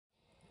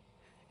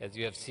as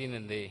you have seen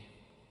in the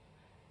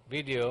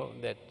video,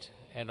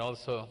 and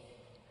also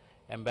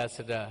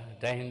Ambassador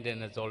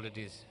Dahinden has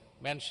already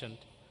mentioned,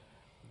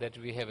 that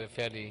we have a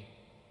fairly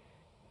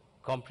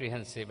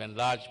comprehensive and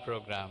large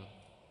program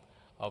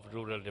of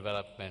rural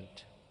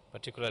development,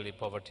 particularly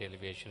poverty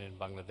alleviation in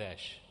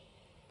Bangladesh.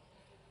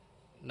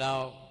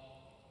 Now,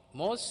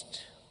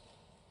 most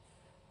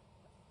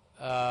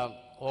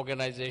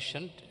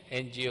organizations,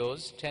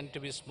 NGOs, tend to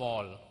be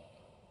small,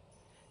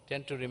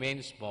 tend to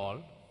remain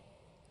small,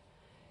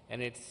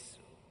 and it's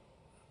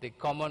the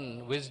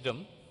common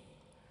wisdom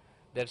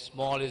that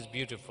small is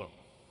beautiful.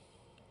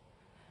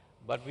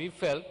 But we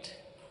felt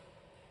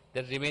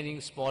that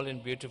remaining small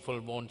and beautiful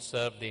won't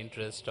serve the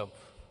interest of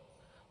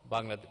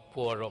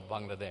poor of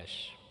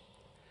Bangladesh.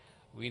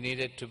 We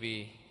needed to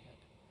be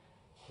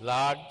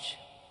large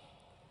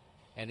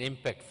and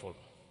impactful.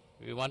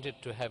 We wanted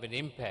to have an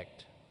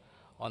impact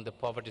on the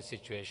poverty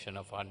situation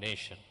of our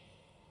nation.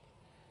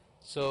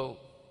 So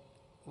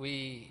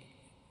we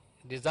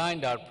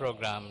designed our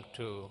program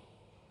to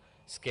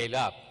scale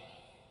up.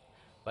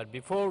 But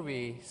before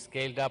we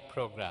scaled up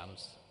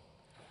programs,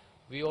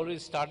 we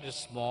always started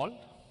small,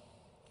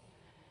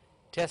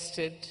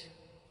 tested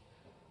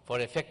for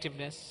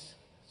effectiveness.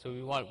 So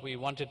we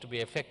wanted to be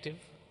effective.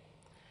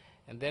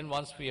 And then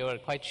once we were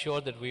quite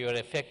sure that we were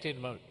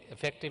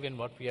effective in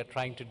what we are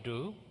trying to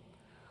do,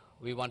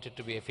 we wanted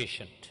to be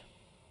efficient.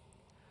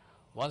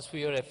 Once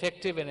we were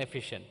effective and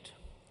efficient,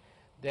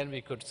 then we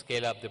could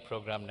scale up the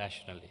program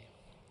nationally.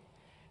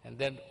 And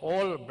then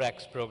all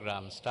BRAC's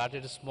programs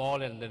started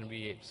small and then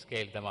we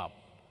scaled them up.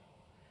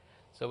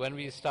 So when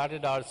we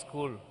started our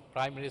school,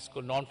 primary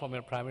school,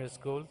 non-formal primary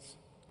schools,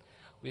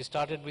 we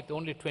started with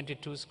only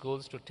 22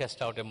 schools to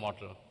test out a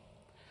model.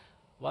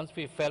 Once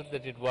we felt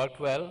that it worked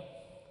well,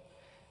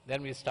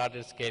 then we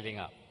started scaling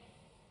up.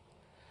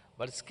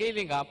 But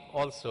scaling up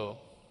also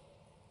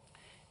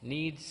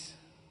needs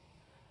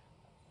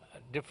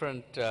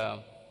different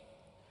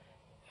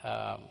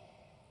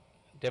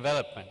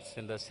developments,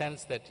 in the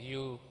sense that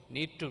you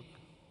need to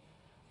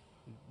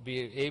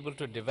be able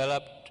to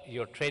develop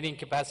your training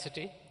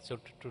capacity, so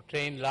to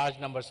train large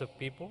numbers of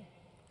people.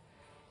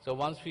 So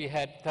once we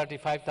had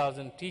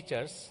 35,000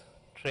 teachers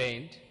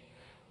trained,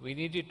 we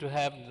needed to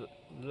have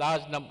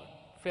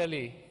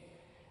fairly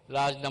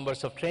large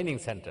numbers of training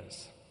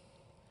centers.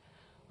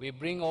 We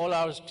bring all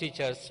our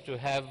teachers to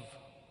have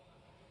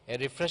a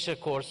refresher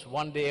course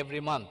one day every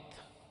month.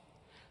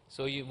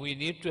 So we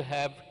need to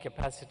have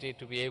capacity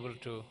to be able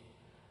to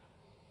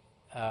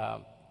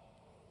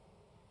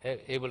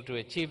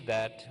achieve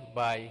that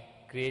by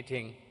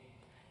creating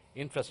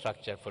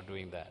infrastructure for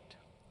doing that.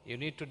 You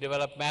need to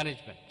develop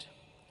management.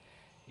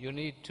 You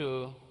need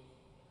to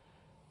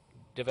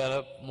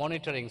develop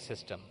monitoring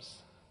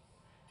systems,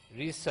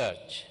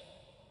 research,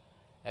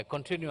 a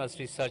continuous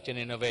research and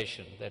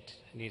innovation that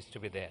needs to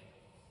be there.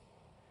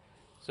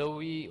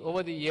 So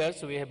over the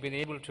years, we have been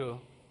able to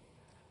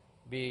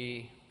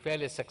be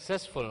fairly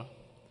successful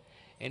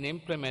in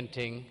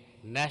implementing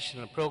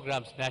national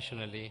programs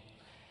nationally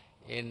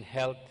in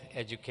health,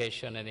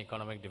 education, and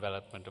economic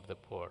development of the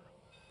poor.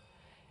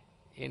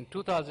 In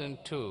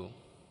 2002,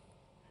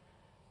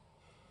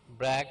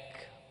 BRAC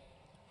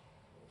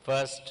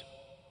first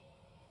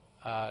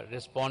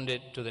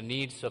responded to the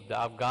needs of the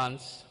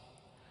Afghans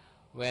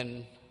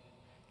when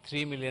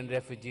 3 million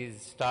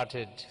refugees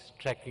started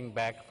trekking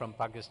back from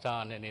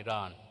Pakistan and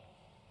Iran.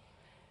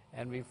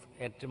 And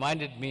it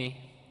reminded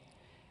me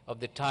of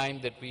the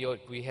time that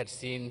we had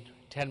seen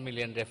 10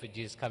 million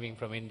refugees coming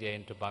from India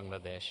into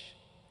Bangladesh.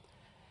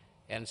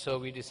 And so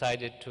we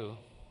decided to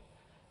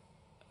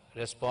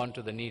respond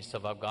to the needs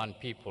of Afghan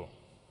people.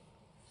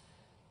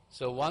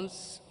 So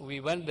once we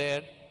went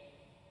there,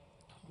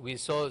 we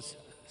saw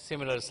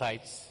similar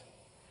sights,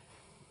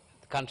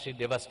 the country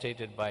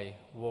devastated by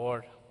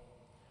war,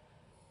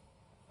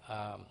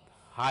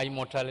 high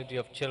mortality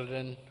of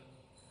children,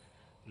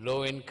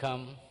 low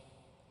income,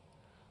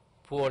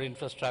 poor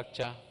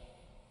infrastructure,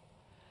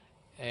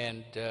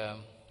 and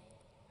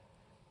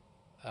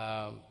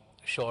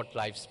short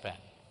lifespan,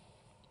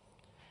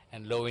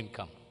 and low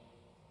income.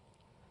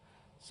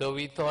 So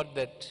we thought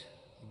that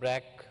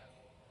BRAC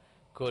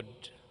could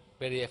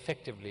very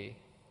effectively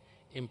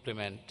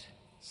implement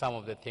some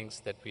of the things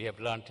that we have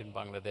learned in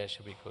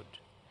Bangladesh we could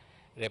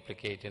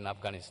replicate in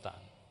Afghanistan.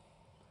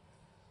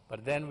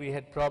 But then we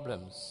had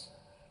problems.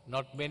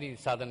 Not many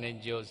southern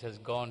NGOs has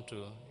gone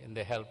to in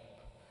the help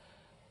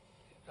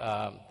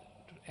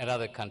in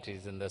other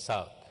countries in the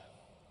south.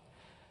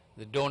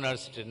 The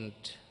donors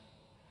didn't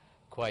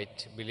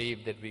quite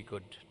believe that we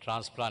could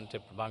transplant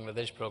a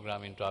Bangladesh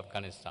program into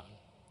Afghanistan.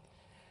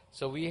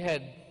 So we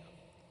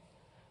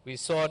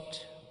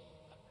sought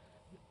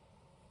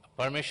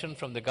permission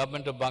from the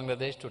government of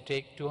Bangladesh to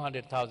take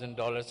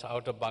 $200,000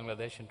 out of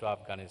Bangladesh into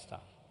Afghanistan.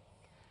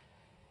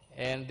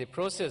 And the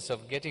process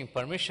of getting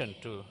permission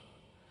to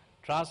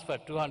transfer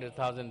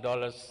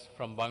 $200,000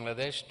 from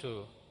Bangladesh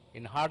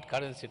in hard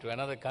currency to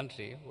another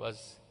country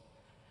was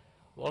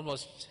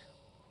almost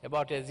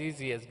about as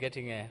easy as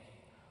getting a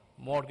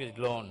mortgage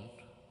loan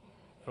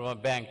from a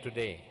bank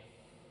today.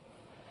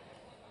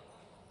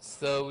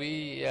 So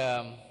we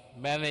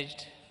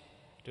managed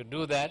to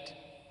do that,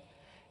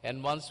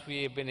 and once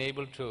we have been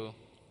able to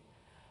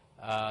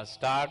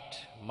start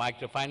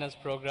microfinance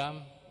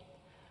program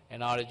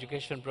and our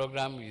education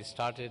program, we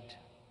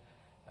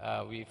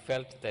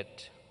felt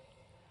that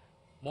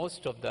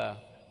most of the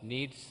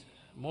needs,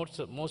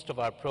 most of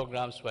our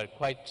programs were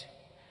quite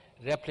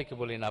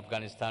replicable in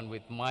Afghanistan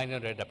with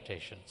minor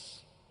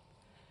adaptations.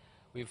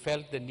 We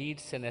felt the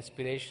needs and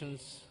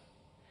aspirations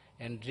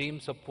and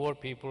dreams of poor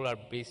people are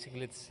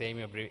basically the same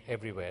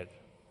everywhere.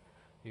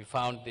 We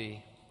found the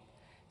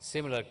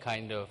similar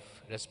kind of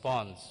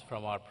response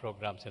from our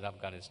programs in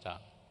Afghanistan.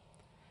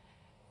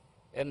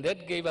 And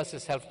that gave us a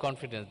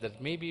self-confidence that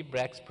maybe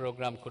BRAC's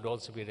program could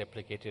also be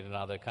replicated in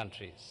other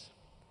countries.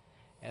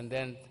 And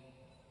then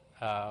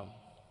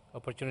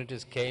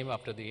opportunities came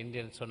after the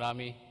Indian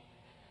tsunami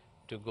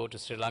to go to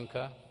Sri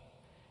Lanka,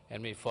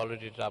 and we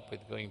followed it up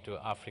with going to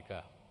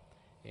Africa,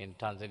 in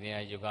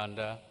Tanzania,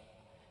 Uganda,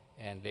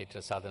 and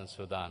later Southern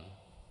Sudan.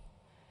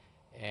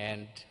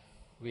 And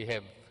we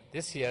have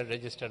this year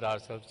registered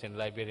ourselves in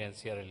Liberia and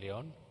Sierra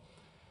Leone,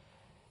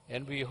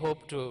 and we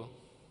hope to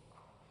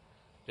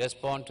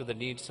respond to the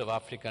needs of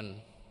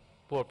African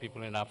poor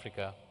people in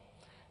Africa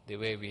the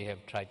way we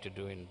have tried to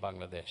do in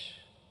Bangladesh.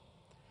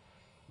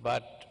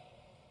 But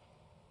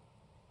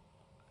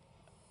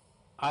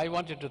I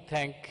wanted to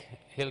thank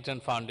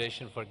Hilton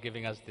Foundation for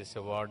giving us this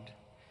award.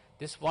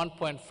 This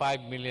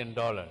 $1.5 million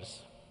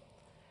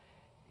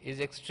is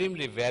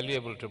extremely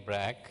valuable to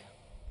BRAC.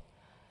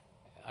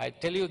 I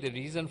tell you the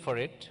reason for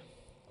it.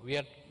 We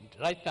are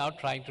right now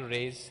trying to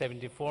raise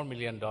 $74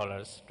 million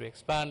to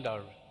expand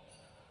our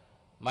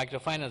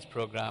microfinance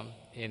program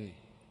in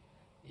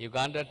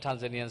Uganda,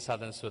 Tanzania, and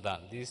Southern Sudan,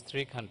 these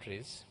three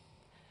countries.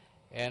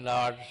 And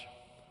our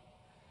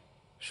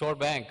shore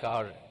bank,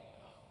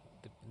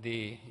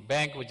 the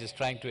bank which is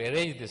trying to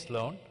arrange this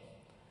loan,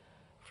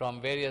 from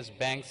various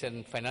banks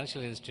and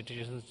financial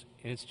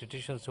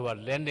institutions who are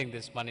lending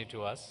this money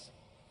to us,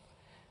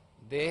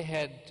 they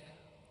had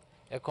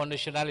a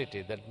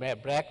conditionality that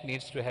BRAC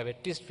needs to have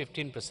at least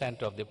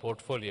 15% of the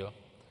portfolio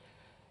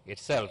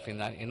itself.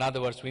 In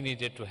other words, we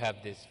needed to have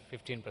this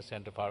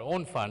 15% of our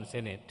own funds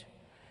in it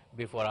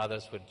before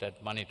others would lend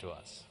money to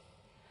us.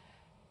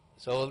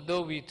 So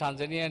although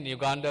Tanzania and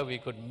Uganda, we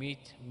could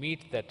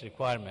meet that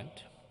requirement,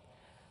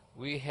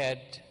 we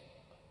had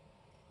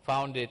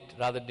found it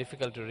rather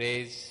difficult to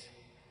raise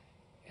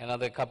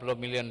another couple of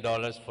 $1 million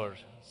for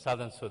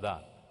Southern Sudan.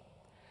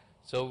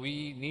 So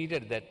we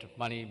needed that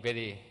money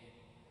very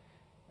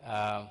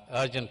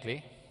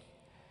urgently.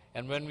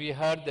 And when we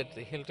heard that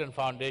the Hilton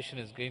Foundation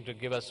is going to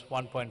give us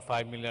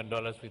 $1.5 million,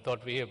 we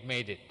thought we have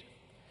made it.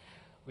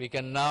 We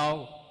can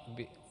now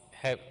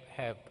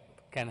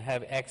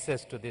have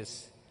access to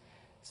this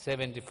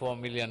 $74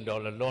 million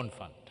loan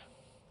fund.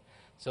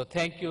 So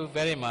thank you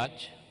very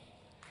much,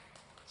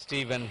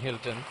 Stephen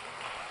Hilton.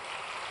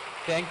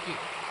 Thank you.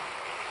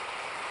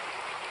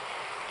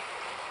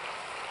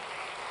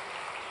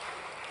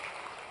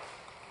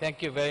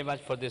 Thank you very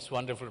much for this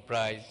wonderful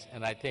prize,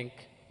 and I think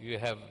you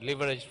have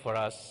leveraged for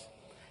us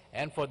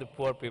and for the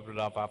poor people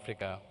of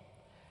Africa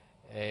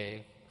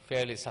a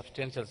fairly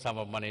substantial sum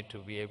of money to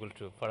be able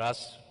to, for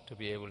us to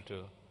be able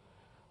to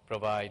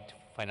provide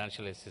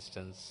financial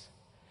assistance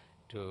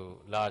to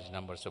large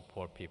numbers of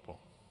poor people.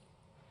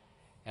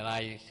 And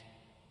I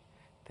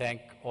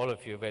thank all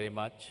of you very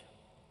much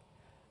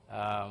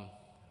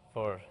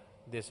for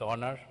this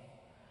honor.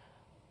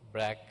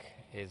 BRAC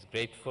is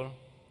grateful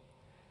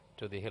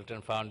to the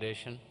Hilton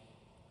Foundation,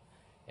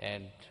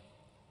 and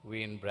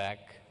we in BRAC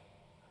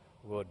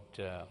would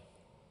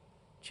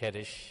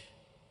cherish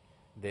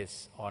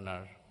this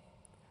honor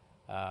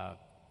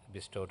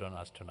bestowed on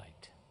us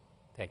tonight.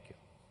 Thank you.